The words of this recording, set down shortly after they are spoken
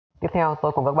Tiếp theo,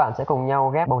 tôi cùng các bạn sẽ cùng nhau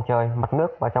ghép bầu trời, mặt nước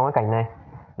vào trong cái cảnh này.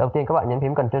 Đầu tiên các bạn nhấn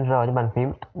phím Ctrl R trên bàn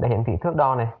phím để hiển thị thước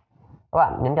đo này. Các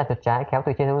bạn nhấn chặt chuột trái kéo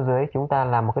từ trên xuống dưới, chúng ta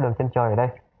làm một cái đường chân trời ở đây.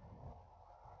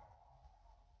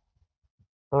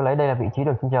 Tôi lấy đây là vị trí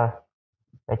đường chân trời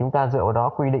để chúng ta dựa vào đó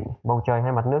quy định bầu trời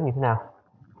hay mặt nước như thế nào.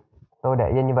 Tôi để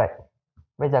yên như vậy.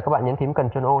 Bây giờ các bạn nhấn phím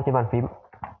Ctrl O trên bàn phím.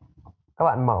 Các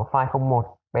bạn mở file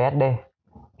 01 PSD.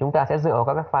 Chúng ta sẽ dựa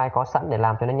vào các file có sẵn để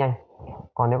làm cho nó nhanh.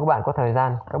 Còn nếu các bạn có thời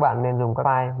gian, các bạn nên dùng các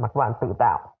file mà các bạn tự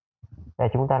tạo để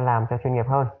chúng ta làm cho chuyên nghiệp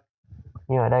hơn.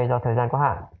 Nhưng ở đây do thời gian có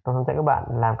hạn, tôi hướng dẫn các bạn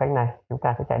làm cách này. Chúng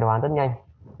ta sẽ chạy đồ án rất nhanh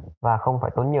và không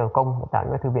phải tốn nhiều công để tạo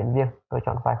những thư viện riêng. Tôi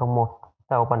chọn file 01,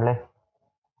 ta open lên.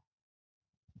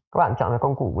 Các bạn chọn về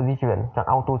công cụ di chuyển, chọn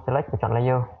Auto Select và chọn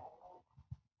Layer.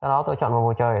 Sau đó tôi chọn vào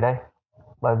bầu trời ở đây.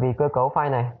 Bởi vì cơ cấu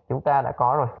file này chúng ta đã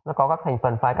có rồi, nó có các thành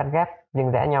phần file cắt ghép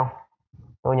riêng rẽ nhau.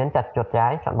 Tôi nhấn chặt chuột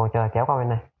trái, chọn bầu trời kéo qua bên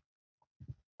này.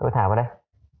 Tôi thả vào đây.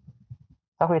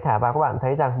 Sau khi thả vào, các bạn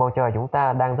thấy rằng bầu trời chúng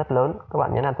ta đang rất lớn. Các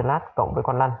bạn nhấn Alt cộng với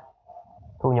con lăn,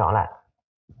 thu nhỏ lại.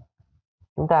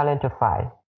 Chúng ta lên chuột phải,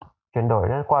 chuyển đổi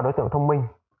nó qua đối tượng thông minh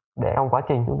để trong quá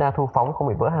trình chúng ta thu phóng không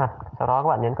bị vỡ hạt. Sau đó các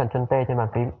bạn nhấn Ctrl T trên bàn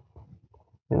phím,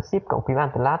 giữ Shift cộng phím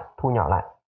Alt thu nhỏ lại.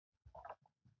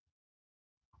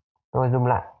 Tôi zoom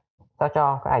lại, sao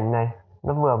cho cái ảnh này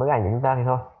nó vừa với cái ảnh của chúng ta thì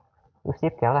thôi. Giữ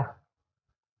Shift kéo ra.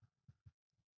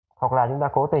 Hoặc là chúng ta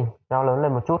cố tình cho nó lớn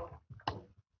lên một chút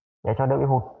để cho đỡ bị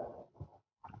hụt.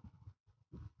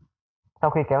 Sau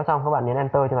khi kéo xong, các bạn nhấn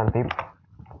Enter trên bàn phím.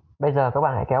 Bây giờ các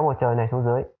bạn hãy kéo bầu trời này xuống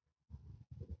dưới.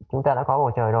 Chúng ta đã có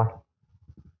bầu trời rồi.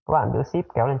 Các bạn giữ Shift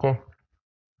kéo lên trên.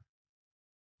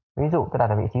 Ví dụ tôi đặt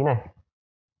ở vị trí này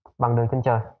bằng đường chân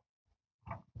trời.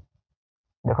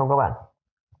 Được không các bạn?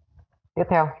 Tiếp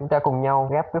theo chúng ta cùng nhau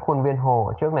ghép cái khuôn viên hồ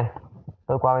ở trước này.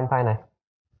 Tôi qua bên file này.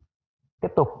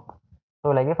 Tiếp tục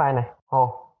tôi lấy cái file này,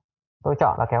 hồ. Tôi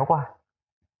chọn là kéo qua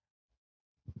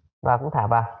và cũng thả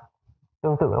vào.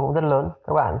 Tương tự nó cũng rất lớn.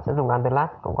 Các bạn sẽ dùng Alt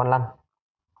cộng con lăn.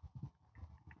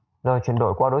 Rồi chuyển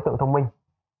đổi qua đối tượng thông minh.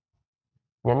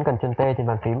 Nhấn Ctrl T trên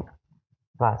bàn phím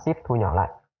và Shift thu nhỏ lại.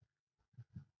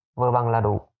 Vừa bằng là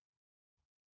đủ.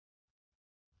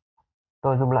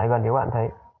 Tôi zoom lại gần để các bạn thấy.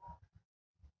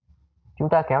 Chúng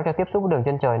ta kéo cho tiếp xúc với đường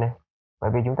chân trời này,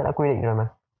 bởi vì chúng ta đã quy định rồi mà.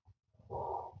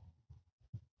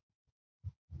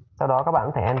 Sau đó các bạn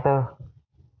có thể Enter,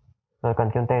 rồi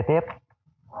Ctrl T tiếp,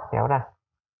 kéo ra.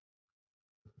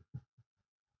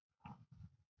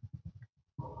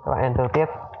 Các bạn Enter tiếp.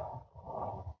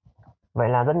 Vậy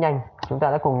là rất nhanh, chúng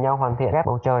ta đã cùng nhau hoàn thiện ghép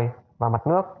bầu trời và mặt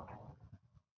nước.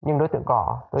 Nhưng đối tượng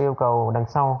cỏ, tôi yêu cầu đằng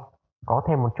sau có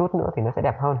thêm một chút nữa thì nó sẽ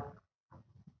đẹp hơn.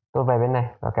 Tôi về bên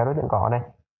này và kéo đối tượng cỏ ở đây,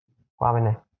 qua bên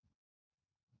này.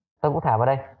 Tôi cũng thả vào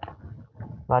đây.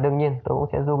 Và đương nhiên tôi cũng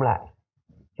sẽ zoom lại,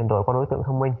 chuyển đổi qua đối tượng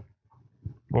thông minh.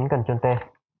 Nhấn Ctrl T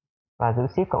và giữ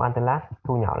Shift cộng Alt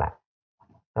thu nhỏ lại.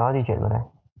 Đó, di chuyển vào đây.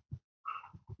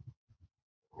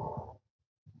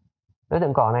 Đối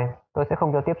tượng cỏ này tôi sẽ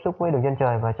không cho tiếp xúc với đường chân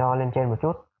trời và cho lên trên một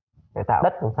chút để tạo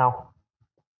đất đằng sau.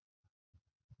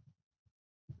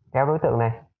 Kéo đối tượng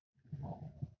này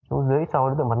xuống dưới sau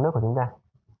đối tượng mặt nước của chúng ta.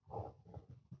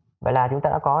 Vậy là chúng ta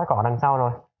đã có cái cỏ đằng sau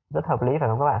rồi. Rất hợp lý phải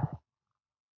không các bạn?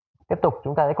 Tiếp tục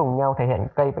chúng ta sẽ cùng nhau thể hiện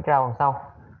cây background đằng sau.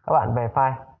 Các bạn về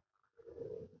file.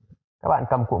 Các bạn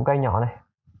cầm cụm cây nhỏ này.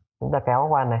 Chúng ta kéo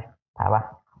qua này, thả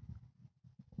vào.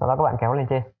 Sau đó các bạn kéo lên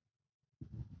trên.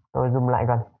 Tôi zoom lại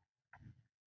gần.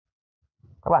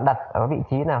 Các bạn đặt ở vị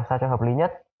trí nào sao cho hợp lý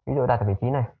nhất. Ví dụ đặt ở vị trí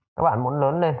này. Các bạn muốn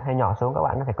lớn lên hay nhỏ xuống, các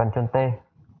bạn có thể Ctrl T.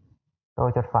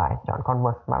 Tôi chuột phải chọn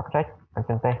Convert Smart Object,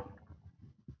 Ctrl T.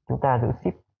 Chúng ta giữ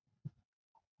Shift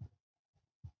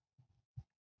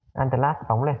Alt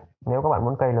phóng lên nếu các bạn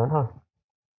muốn cây lớn hơn.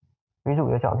 Ví dụ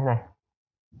tôi chọn thế này.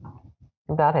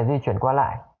 Chúng ta có thể di chuyển qua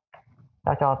lại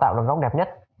sao cho tạo được góc đẹp nhất.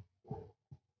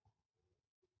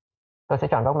 Tôi sẽ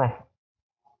chọn góc này.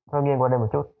 Tôi nghiêng qua đây một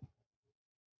chút.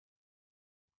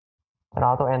 Sau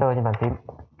đó tôi Enter trên bàn phím.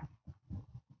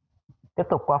 Tiếp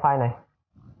tục qua file này.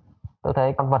 Tôi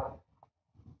thấy con vật.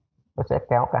 Tôi sẽ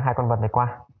kéo cả hai con vật này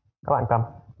qua. Các bạn cầm,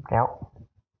 kéo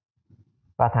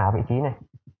và thả vị trí này.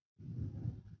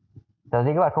 Sở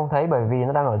dĩ các bạn không thấy bởi vì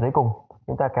nó đang ở dưới cùng.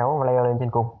 Chúng ta kéo layer lên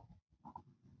trên cùng.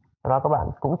 Sau đó các bạn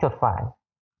cũng chuột phải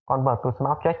Convert to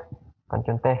Smart Object,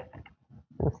 Ctrl T,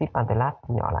 giữ Shift Alt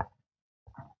nhỏ lại.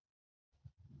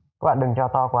 Các bạn đừng cho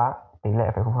to quá, tỷ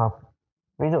lệ phải phù hợp.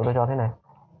 Ví dụ tôi cho thế này,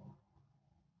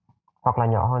 hoặc là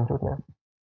nhỏ hơn chút nữa.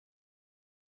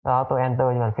 Đó, tôi Enter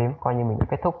trên bàn phím, coi như mình đã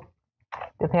kết thúc.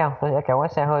 Tiếp theo tôi sẽ kéo cái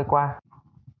xe hơi qua.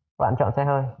 Các bạn chọn xe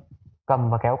hơi, cầm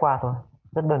và kéo qua thôi,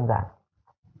 rất đơn giản.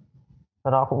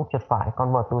 Sau đó cũng chuột phải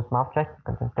Convert to Smart Object,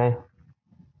 Ctrl T.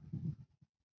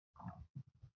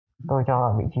 Tôi cho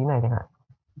ở vị trí này chẳng hạn.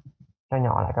 cho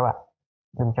nhỏ lại các bạn,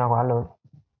 đừng cho quá lớn.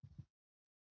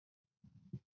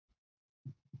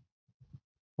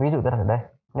 Ví dụ tôi đặt ở đây.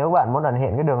 Nếu các bạn muốn ẩn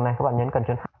hiện cái đường này, các bạn nhấn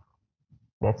Ctrl H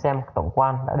để xem tổng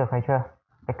quan đã được hay chưa.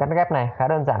 Cái cắt ghép này khá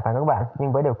đơn giản phải các bạn,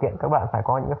 nhưng với điều kiện các bạn phải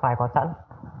có những cái file có sẵn.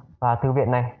 Và thư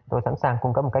viện này tôi sẵn sàng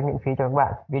cung cấp một cách miễn phí cho các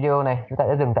bạn. Video này chúng ta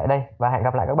sẽ dừng tại đây và hẹn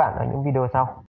gặp lại các bạn ở những video sau.